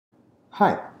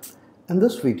Hi, in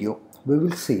this video we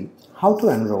will see how to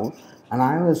enroll an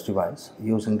iOS device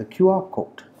using the QR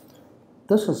code.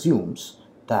 This assumes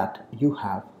that you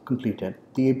have completed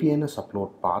the APNS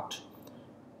upload part,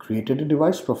 created a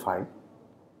device profile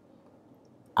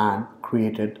and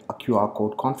created a QR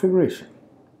code configuration.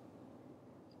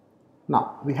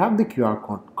 Now we have the QR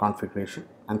code configuration,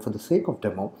 and for the sake of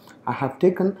demo I have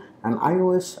taken an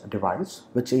iOS device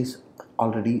which is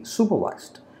already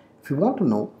supervised. If you want to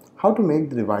know how to make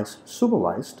the device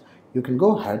supervised, you can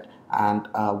go ahead and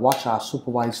watch our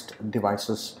supervised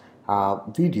devices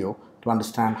video to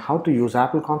understand how to use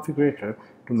Apple Configurator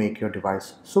to make your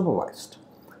device supervised.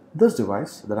 This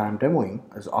device that I am demoing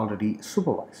is already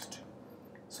supervised.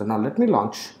 So now let me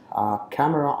launch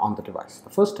camera on the device. The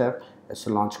first step is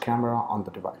to launch camera on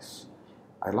the device.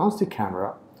 I launch the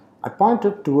camera. I point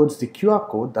it towards the QR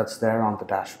code that's there on the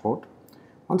dashboard.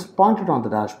 Once pointed on the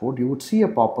dashboard, you would see a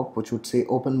pop-up which would say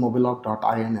open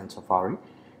mobilock.in in Safari.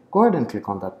 Go ahead and click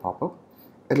on that pop-up.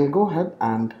 It'll go ahead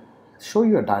and show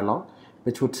you a dialog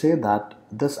which would say that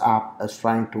this app is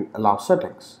trying to allow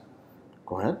settings.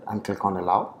 Go ahead and click on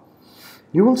allow.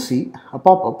 You will see a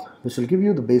pop-up which will give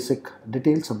you the basic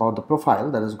details about the profile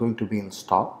that is going to be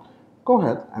installed. Go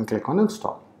ahead and click on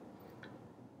install.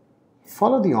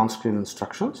 Follow the on-screen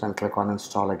instructions and click on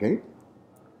install again.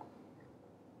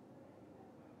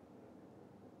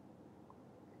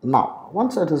 Now,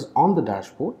 once it is on the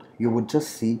dashboard, you would just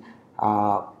see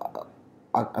a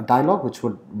dialog which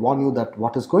would warn you that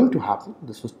what is going to happen.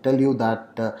 This will tell you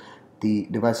that the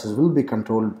devices will be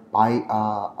controlled by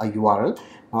a URL.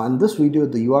 Now, in this video,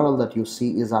 the URL that you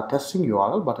see is our testing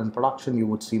URL, but in production, you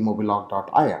would see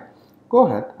mobilock.in. Go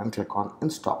ahead and click on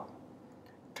install.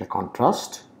 Click on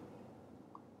trust.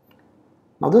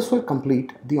 Now, this will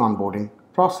complete the onboarding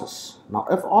process. Now,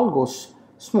 if all goes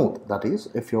smooth, that is,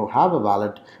 if you have a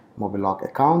valid MobiLock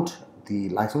account, the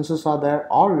licenses are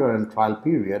there, or you're in trial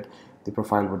period, the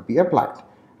profile would be applied.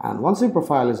 And once the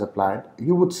profile is applied,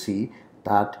 you would see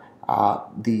that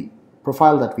the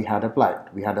profile that we had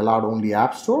applied, we had allowed only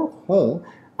App Store, Home,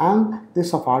 and the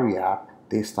Safari app,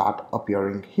 they start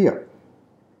appearing here.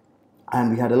 And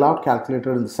we had allowed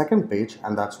calculator in the second page,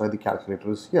 and that's why the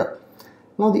calculator is here.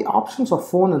 Now, the options of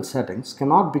phone and settings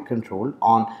cannot be controlled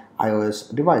on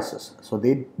iOS devices, so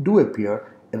they do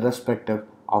appear irrespective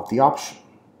of the option.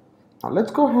 Now,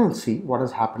 let's go ahead and see what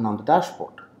has happened on the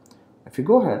dashboard. If you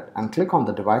go ahead and click on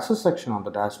the devices section on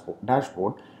the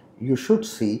dashboard, you should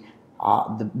see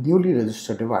the newly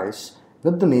registered device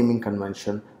with the naming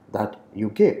convention that you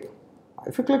gave.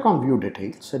 If you click on view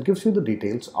details, it gives you the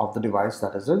details of the device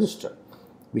that is registered.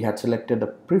 We had selected a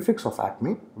prefix of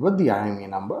Acme with the IMEI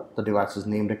number. The device is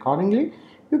named accordingly.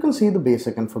 You can see the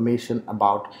basic information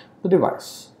about the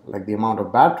device, like the amount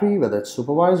of battery, whether it's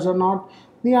supervised or not,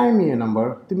 the IMEI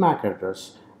number, the MAC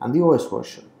address, and the OS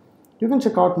version. You can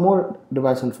check out more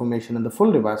device information in the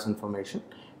full device information,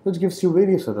 which gives you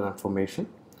various other information.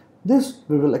 This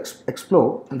we will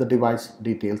explore in the device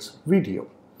details video.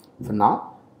 For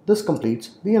now, this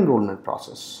completes the enrollment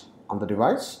process on the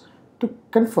device. To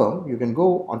confirm, you can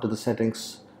go onto the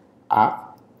settings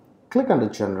app, click under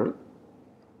general,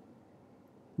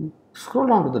 scroll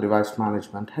down to the device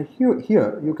management.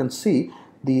 Here you can see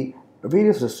the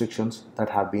various restrictions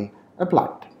that have been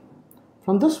applied.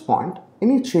 From this point,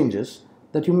 any changes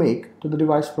that you make to the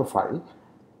device profile,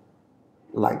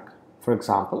 like for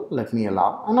example, let me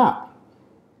allow an app.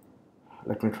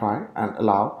 Let me try and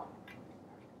allow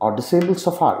or disable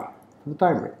Safari for the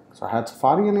time being. So I had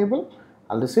Safari enabled.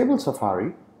 I'll disable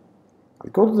Safari.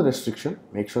 I'll go to the restriction,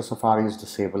 make sure Safari is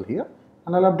disabled here,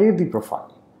 and I'll update the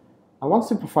profile. Now, once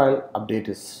the profile update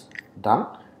is done,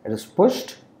 it is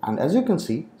pushed, and as you can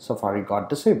see, Safari got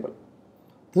disabled.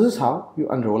 This is how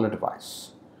you enroll a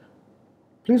device.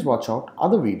 Please watch out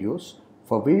other videos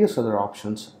for various other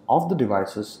options of the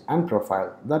devices and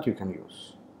profile that you can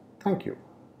use. Thank you.